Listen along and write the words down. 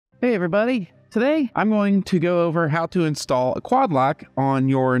Hey everybody, today I'm going to go over how to install a quad lock on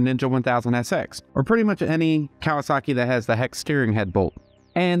your Ninja 1000 SX, or pretty much any Kawasaki that has the hex steering head bolt.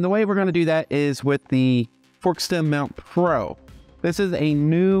 And the way we're going to do that is with the Fork Stem Mount Pro. This is a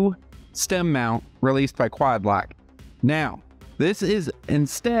new stem mount released by Quadlock. Now, this is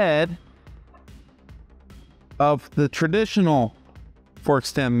instead of the traditional fork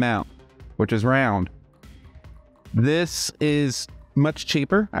stem mount, which is round. This is much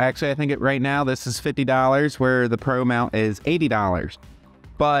cheaper. I think right now this is $50, where the Pro mount is $80.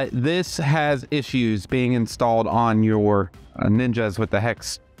 But this has issues being installed on your Ninjas with the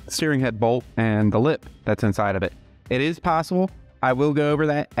hex steering head bolt and the lip that's inside of it. It is possible. I will go over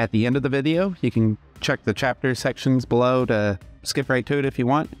that at the end of the video. You can check the chapter sections below to skip right to it if you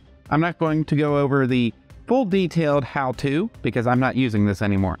want. I'm not going to go over the full detailed how-to because I'm not using this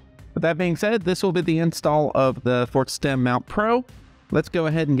anymore. With that being said, this will be the install of the Fork Stem Mount Pro. Let's go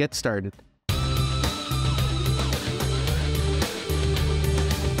ahead and get started.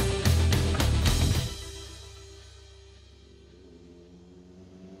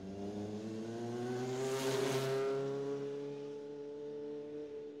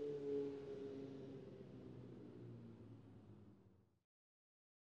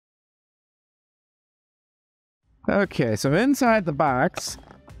 Okay, so inside the box,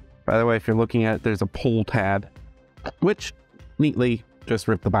 by the way, if you're looking at it, there's a pull tab, which neatly just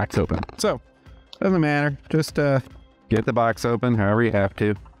rip the box open. So, doesn't matter. Just get the box open however you have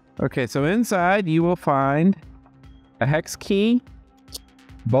to. Okay, so inside you will find a hex key,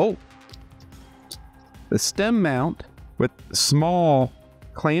 bolt, the stem mount with small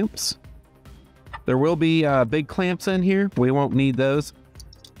clamps. There will be big clamps in here. We won't need those.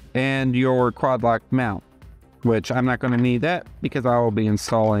 And your quad lock mount, which I'm not going to need that because I will be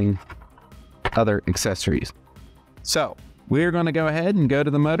installing other accessories. So we're going to go ahead and go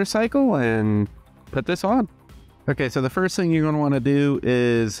to the motorcycle and put this on. Okay, so the first thing you're going to want to do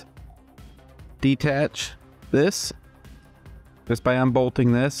is detach this just by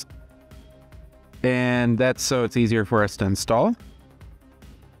unbolting this. And that's so it's easier for us to install.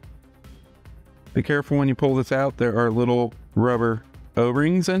 Be careful when you pull this out. There are little rubber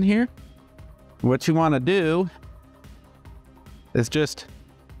O-rings in here. What you want to do is just,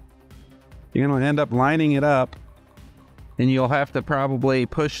 you're going to end up lining it up, and you'll have to probably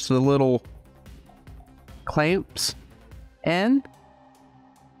push the little clamps in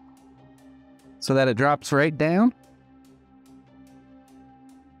so that it drops right down.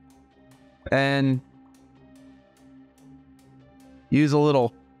 And use a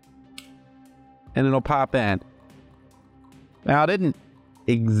little, and it'll pop in. Now, it didn't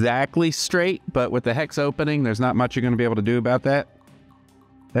exactly straight, but with the hex opening, there's not much you're going to be able to do about that.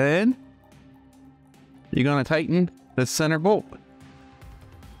 Then you're going to tighten the center bolt.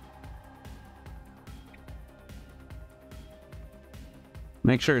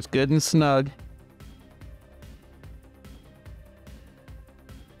 Make sure it's good and snug.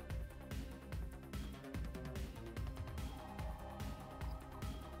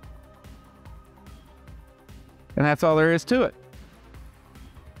 And that's all there is to it.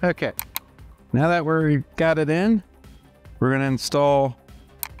 Okay, now that we've got it in, we're going to install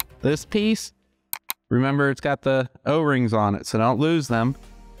this piece. Remember, it's got the O-rings on it, so don't lose them.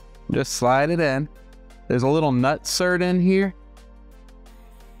 Just slide it in. There's a little nut cert in here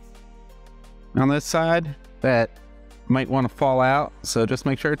on this side that might want to fall out, so just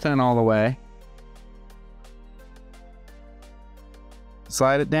make sure it's in all the way.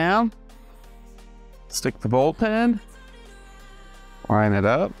 Slide it down. Stick the bolt in. Line it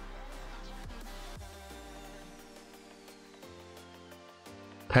up.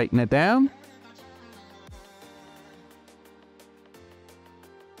 Tighten it down.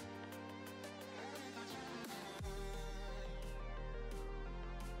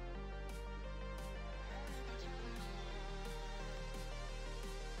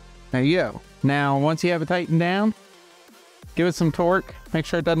 There you go. Now, once you have it tightened down, give it some torque. Make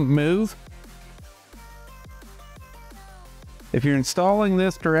sure it doesn't move. If you're installing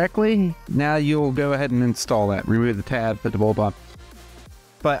this directly, now you'll go ahead and install that. Remove the tab, put the bolt on.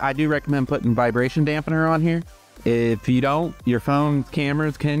 But I do recommend putting vibration dampener on here. If you don't, your phone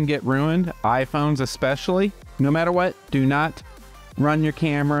cameras can get ruined. iPhones especially. No matter what, do not run your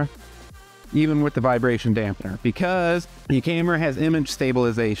camera even with the vibration dampener, because your camera has image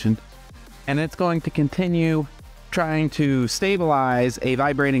stabilization and it's going to continue trying to stabilize a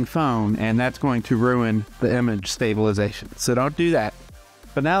vibrating phone, and that's going to ruin the image stabilization. So don't do that.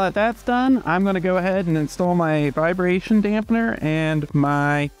 But now that that's done, I'm going to go ahead and install my vibration dampener and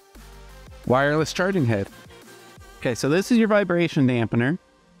my wireless charging head. Okay, so this is your vibration dampener.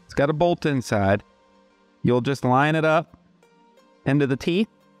 It's got a bolt inside. You'll just line it up into the teeth.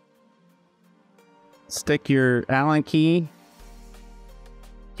 Stick your Allen key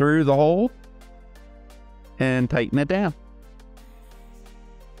through the hole and tighten it down.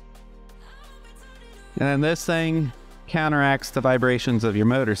 And then this thing counteracts the vibrations of your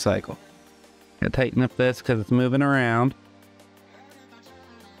motorcycle. I tighten up this because it's moving around.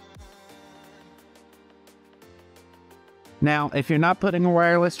 Now, if you're not putting a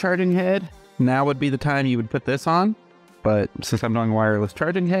wireless charging head, now would be the time you would put this on. But since I'm doing a wireless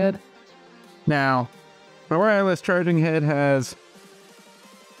charging head, now, my wireless charging head has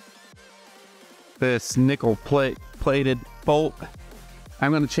this nickel plated bolt.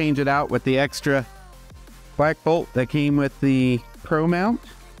 I'm going to change it out with the extra black bolt that came with the Pro mount,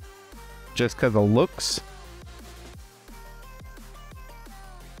 just because of looks.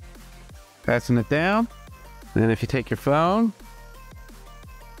 Fasten it down. And then if you take your phone,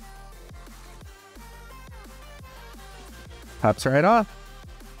 pops right off.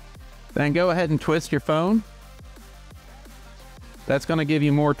 Then go ahead and twist your phone. That's going to give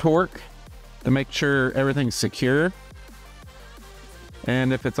you more torque to make sure everything's secure.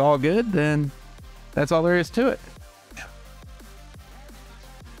 And if it's all good, then that's all there is to it.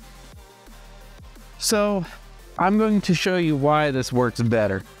 So I'm going to show you why this works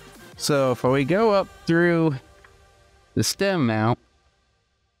better. So if we go up through the stem mount,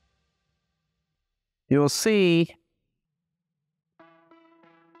 you'll see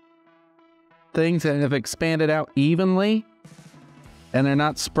things that have expanded out evenly and they're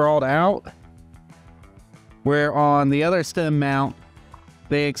not sprawled out. Where on the other stem mount,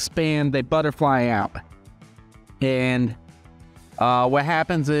 they expand, they butterfly out. And what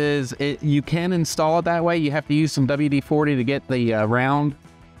happens is you can install it that way. You have to use some WD-40 to get the round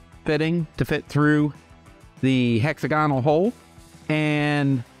fitting to fit through the hexagonal hole.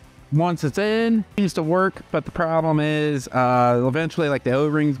 And once it's in, it seems to work. But the problem is eventually, like, the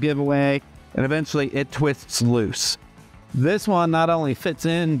O-rings give away and eventually it twists loose. This one not only fits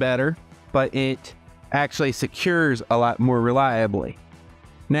in better, but it actually secures a lot more reliably.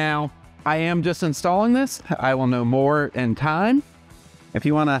 Now, I am just installing this. I will know more in time. If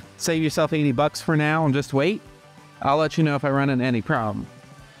you want to save yourself $80 for now and just wait, I'll let you know if I run into any problem.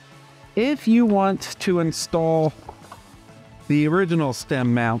 If you want to install the original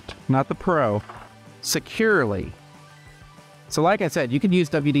stem mount, not the Pro, securely. So like I said, you could use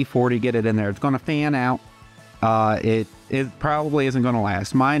WD-40, get it in there. It's going to fan out. It probably isn't going to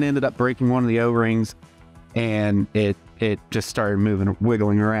last. Mine ended up breaking one of the O-rings and it just started moving,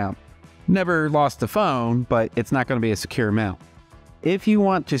 wiggling around. Never lost the phone, but it's not going to be a secure mount. If you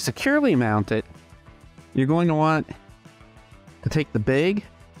want to securely mount it, you're going to want to take the big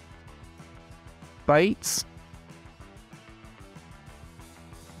bites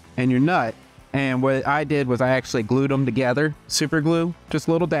and your nut, and what I did was I actually glued them together, super glue, just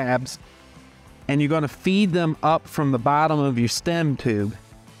little dabs, and you're going to feed them up from the bottom of your stem tube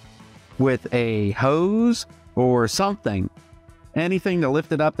with a hose or something, anything to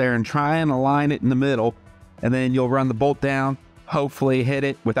lift it up there, and try and align it in the middle, and then you'll run the bolt down, hopefully hit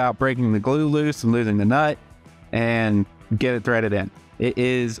it without breaking the glue loose and losing the nut, and get it threaded in. It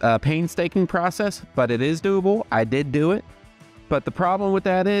is a painstaking process, but it is doable. I did do it. But the problem with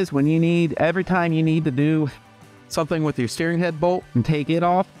that is every time you need to do something with your steering head bolt and take it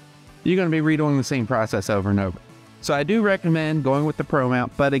off, you're going to be redoing the same process over and over. So I do recommend going with the Pro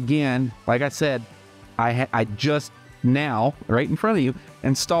mount. But again, like I said, I just now, right in front of you,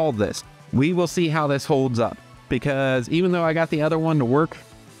 installed this. We will see how this holds up. Because even though I got the other one to work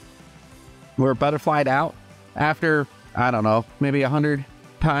where it butterflied out, after, I don't know, maybe 100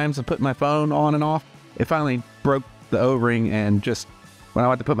 times of putting my phone on and off, it finally broke the O-ring, and just when I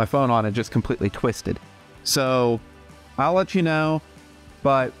went to put my phone on, it just completely twisted. So I'll let you know,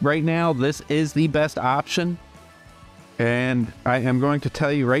 but right now this is the best option, and I am going to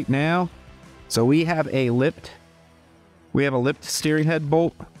tell you right now. So we have a lipped steering head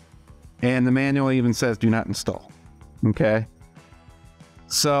bolt, and the manual even says do not install. Okay,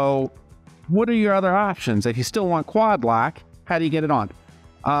 so what are your other options? If you still want quad lock, how do you get it on?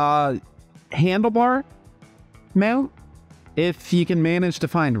 Handlebar mount. If you can manage to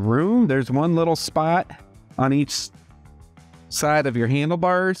find room, there's one little spot on each side of your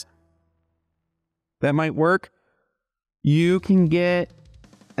handlebars that might work. You can get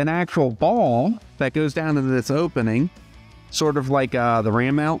an actual ball that goes down into this opening, sort of like the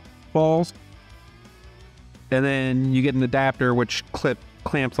ram mount balls, and then you get an adapter which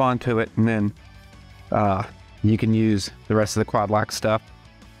clamps onto it, and then you can use the rest of the quad lock stuff.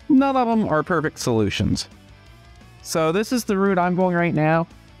 None of them are perfect solutions. So this is the route I'm going right now.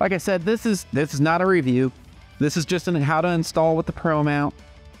 Like I said, this is not a review. This is just how to install with the Pro mount.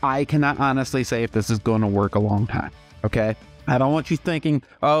 I cannot honestly say if this is going to work a long time. Okay, I don't want you thinking,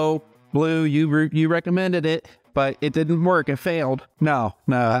 oh, Blue, you recommended it, but it didn't work. It failed. No,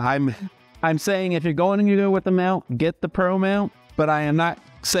 I'm saying if you're going to go with the mount, get the Pro mount. But I am not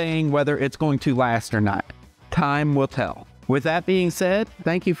saying whether it's going to last or not. Time will tell. With that being said,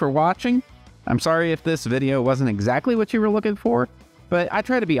 thank you for watching. I'm sorry if this video wasn't exactly what you were looking for, but I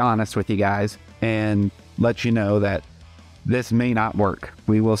try to be honest with you guys and let you know that this may not work.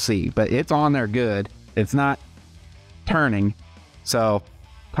 We will see, but it's on there good. It's not turning, so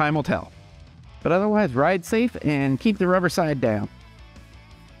time will tell. But otherwise, ride safe and keep the rubber side down.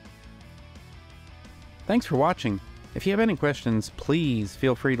 Thanks for watching. If you have any questions, please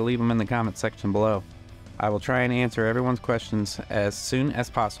feel free to leave them in the comment section below. I will try and answer everyone's questions as soon as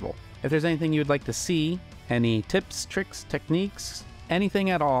possible. If there's anything you'd like to see, any tips, tricks, techniques, anything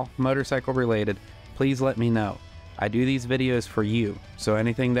at all motorcycle related, please let me know. I do these videos for you, so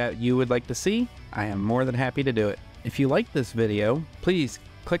anything that you would like to see, I am more than happy to do it. If you like this video, please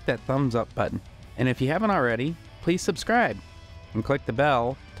click that thumbs up button. And if you haven't already, please subscribe and click the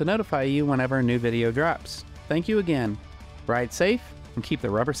bell to notify you whenever a new video drops. Thank you again. Ride safe and keep the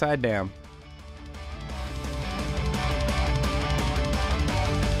rubber side down.